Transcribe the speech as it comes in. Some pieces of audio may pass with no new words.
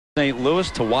St. Louis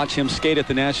to watch him skate at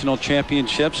the national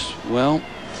championships. Well,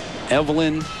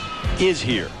 Evelyn is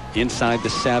here inside the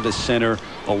Savas Center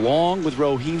along with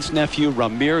Rohene's nephew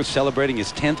Ramir, celebrating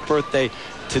his 10th birthday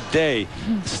today.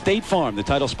 State Farm, the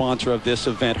title sponsor of this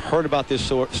event, heard about this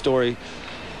story,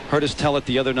 heard us tell it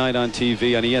the other night on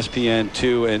TV on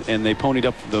ESPN2, and they ponied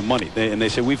up the money. They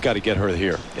said, we've got to get her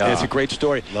here. And it's a great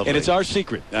story. Lovely. And it's our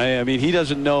secret. I mean, he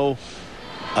doesn't know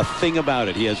a thing about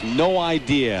it. He has no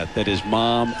idea that his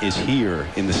mom is here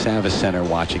in the Savas Center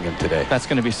watching him today. That's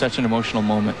going to be such an emotional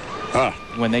moment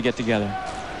when they get together.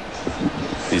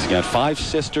 He's got 5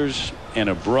 sisters and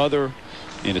a brother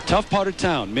in a tough part of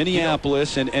town,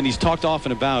 Minneapolis, and he's talked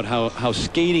often about how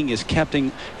skating has kept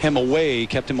him away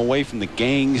from the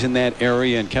gangs in that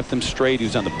area and kept him straight. He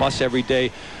was on the bus every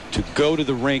day to go to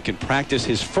the rink and practice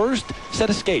his first set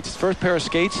of skates, his first pair of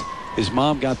skates. His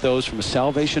mom got those from a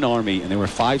Salvation Army, and they were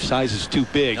 5 sizes too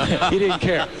big. He didn't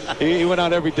care. He went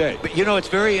out every day. But, you know, it's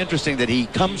very interesting that he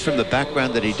comes from the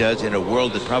background that he does in a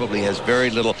world that probably has very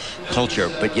little culture,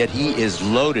 but yet he is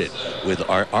loaded with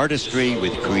artistry,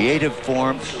 with creative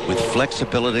form, with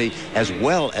flexibility, as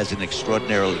well as an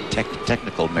extraordinarily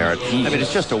technical merit. I mean,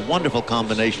 it's just a wonderful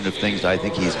combination of things. I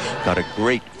think he's got a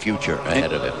great future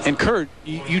ahead of him. And Kurt,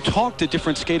 you talk to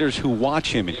different skaters who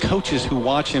watch him and coaches who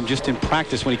watch him just in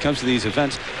practice when he comes to these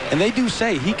events, and they do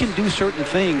say he can do certain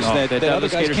things that other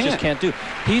skaters guys just can't do.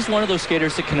 He's one of those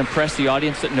skaters that can impress the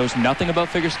audience that knows nothing about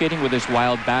figure skating with his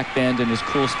wild back bend and his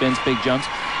cool spins, big jumps,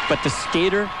 but the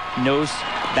skater knows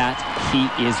that he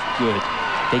is good.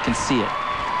 They can see it.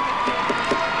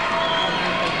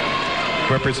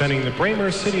 Representing the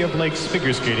Braemar City of Lakes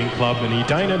Figure Skating Club in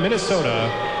Edina, Minnesota,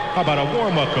 how about a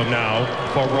warm welcome now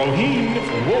for Rohene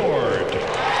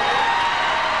Ward.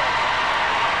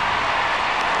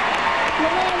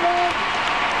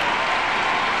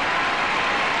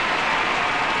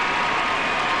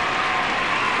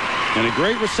 And a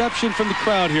great reception from the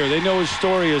crowd here. They know his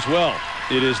story as well.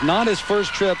 It is not his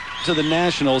first trip to the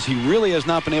Nationals. He really has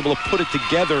not been able to put it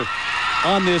together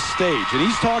on this stage. And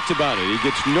he's talked about it. He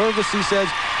gets nervous, he says.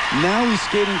 Now he's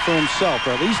skating for himself,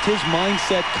 or at least his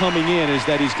mindset coming in is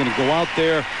that he's going to go out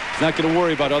there. He's not going to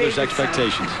worry about others'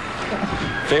 expectations.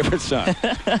 Favorite son.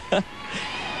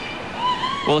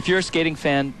 Well, if you're a skating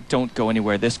fan, don't go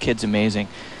anywhere. This kid's amazing.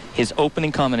 His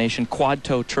opening combination, quad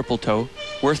toe, triple toe,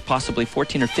 worth possibly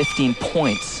 14 or 15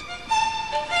 points,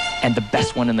 and the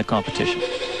best one in the competition.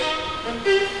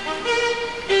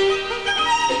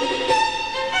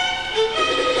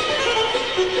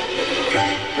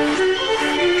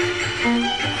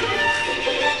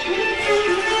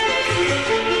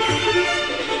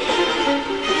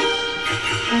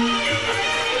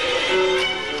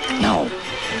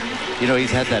 You know,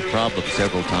 he's had that problem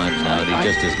several times now, and he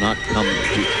just has not come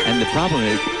to. And the problem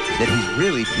is that he's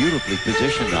really beautifully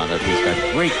positioned on it. He's got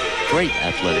great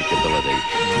athletic ability.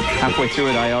 Halfway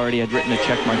through it, I already had written a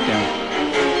check mark down.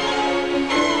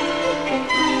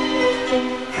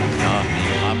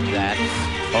 Up that.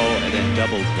 Oh, and then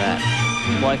doubled that.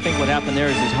 Well, I think what happened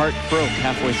there is his heart broke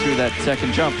halfway through that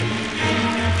second jump.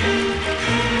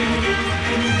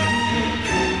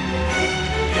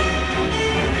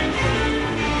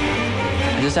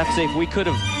 I just have to say, if we could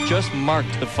have just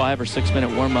marked the 5 or 6 minute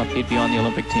warm-up, he'd be on the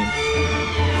Olympic team.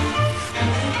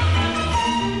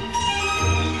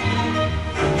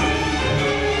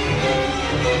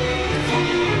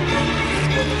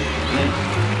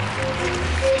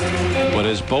 But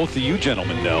as both of you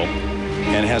gentlemen know,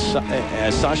 and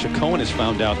as Sasha Cohen has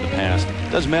found out in the past,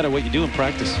 it doesn't matter what you do in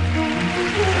practice.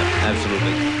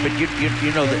 Absolutely. But you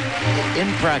know that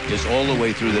in practice all the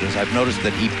way through this, I've noticed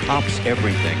that he pops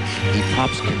everything. He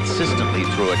pops consistently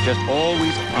through it, just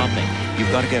always popping.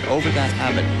 You've got to get over that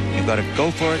habit. You've got to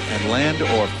go for it and land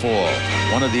or fall.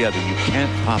 One or the other. You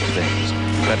can't pop things.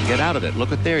 You've got to get out of it.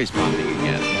 Look at there, he's popping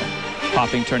again.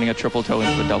 Popping, turning a triple toe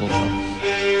into a double toe.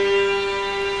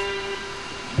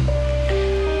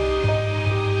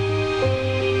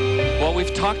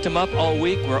 We've talked him up all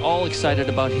week. We're all excited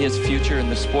about his future in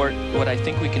the sport. What I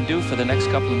think we can do for the next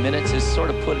couple of minutes is sort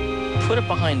of put it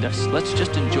behind us. Let's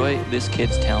just enjoy this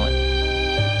kid's talent.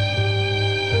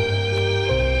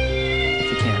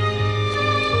 If you can.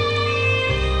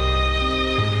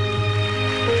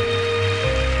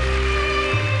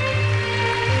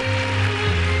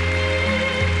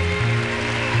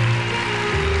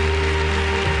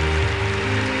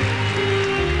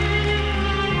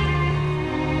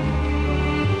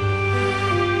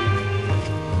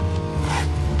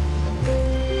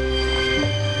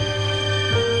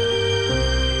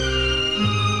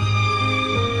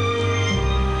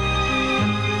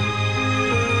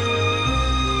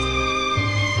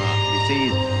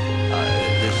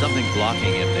 something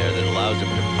blocking him there that allows him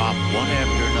to pop one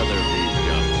after another of these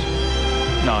jumps.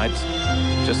 No, it's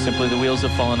just simply the wheels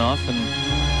have fallen off, and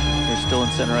they're still in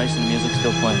center ice, and the music's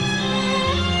still playing.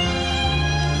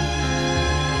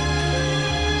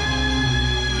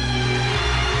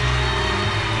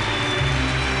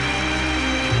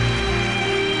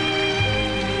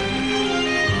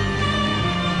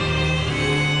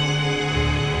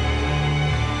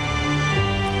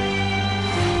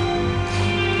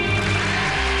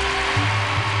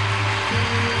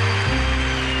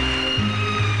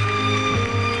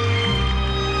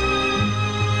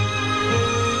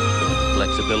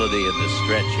 Flexibility in the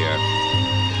stretch here.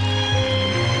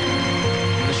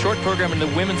 The short program in the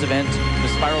women's event, the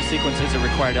spiral sequence is a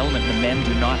required element. The men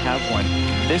do not have one.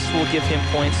 This will give him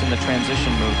points in the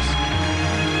transition moves.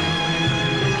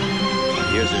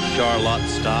 Here's a Charlotte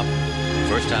stop.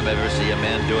 First time I ever see a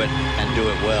man do it and do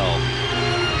it well.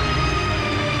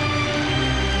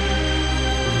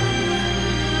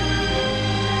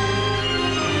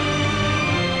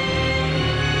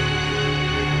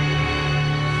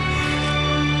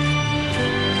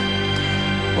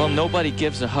 Well, nobody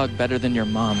gives a hug better than your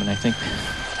mom, and I think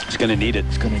He's going to need it.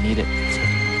 he's going to need it.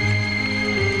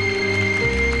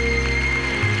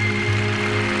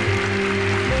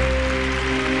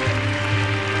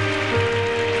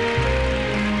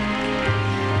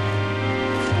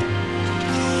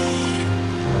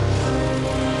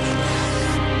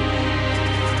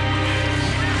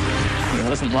 He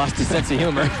hasn't lost his sense of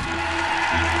humor.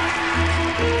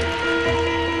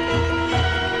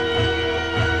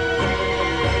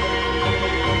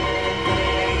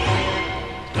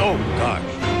 Oh, gosh.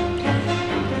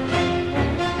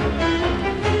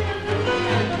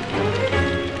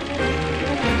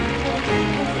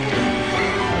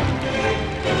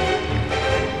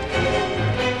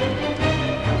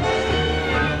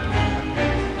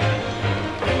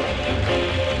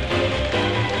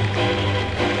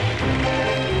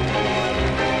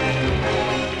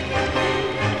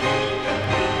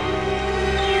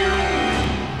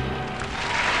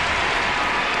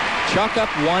 Chalk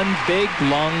up one big,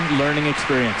 long learning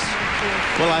experience.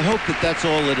 Well, I hope that that's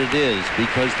all that it is,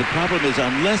 because the problem is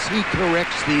unless he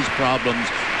corrects these problems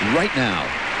right now,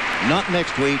 not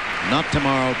next week, not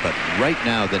tomorrow, but right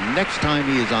now, the next time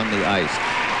he is on the ice,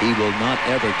 he will not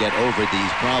ever get over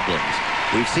these problems.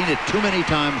 We've seen it too many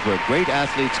times where great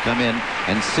athletes come in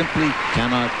and simply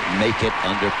cannot make it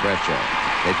under pressure.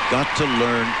 They've got to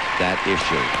learn that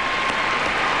issue.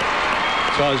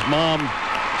 So his mom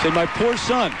said, "My poor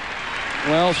son."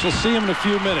 Well, she'll see him in a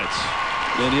few minutes.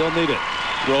 Then he'll need it.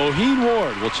 Rohene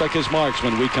Ward will check his marks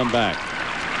when we come back.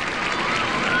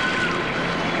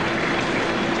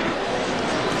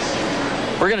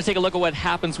 We're going to take a look at what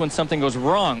happens when something goes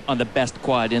wrong on the best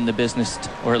quad in the business,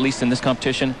 or at least in this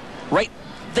competition. Right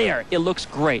there, it looks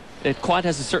great. The quad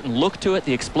has a certain look to it.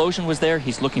 The explosion was there.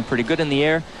 He's looking pretty good in the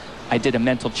air. I did a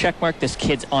mental check mark. This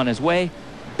kid's on his way.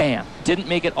 Bam. Didn't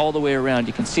make it all the way around.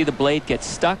 You can see the blade get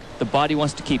stuck. The body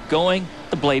wants to keep going.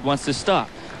 The blade wants to stop.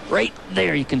 Right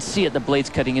there, you can see it. The blade's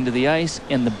cutting into the ice,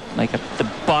 and the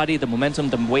body, the momentum,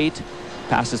 the weight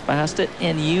passes past it,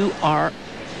 and you are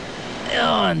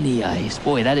on the ice.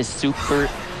 Boy, that is super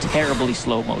terribly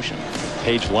slow motion.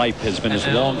 Paige Leip has been his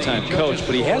longtime coach,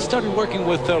 but he has started working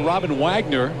with Robin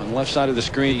Wagner on the left side of the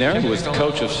screen there, who was the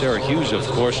coach of Sarah Hughes, of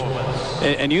course.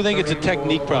 And you think it's a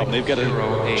technique problem? They've got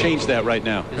to change that right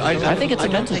now. I think it's a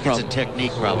mental problem. It's a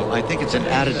technique problem. I think it's an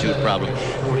attitude problem.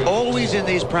 Always in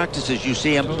these practices, you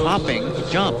see him popping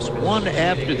jumps one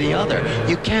after the other.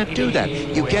 You can't do that.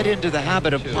 You get into the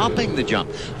habit of popping the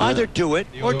jump. Either do it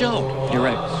or don't. You're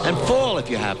right. And fall if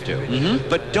you have to.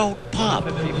 But don't pop.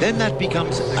 Then that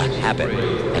becomes a habit.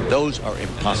 And those are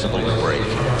impossible to break.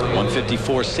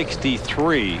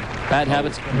 154.63. Bad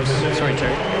habits. Sorry,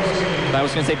 Terry. I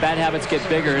was going to say bad habits get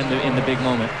bigger in the big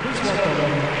moment.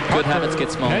 Good habits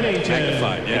get smaller.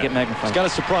 Magnified, yeah. They get magnified. It's got a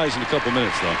surprise in a couple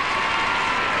minutes, though.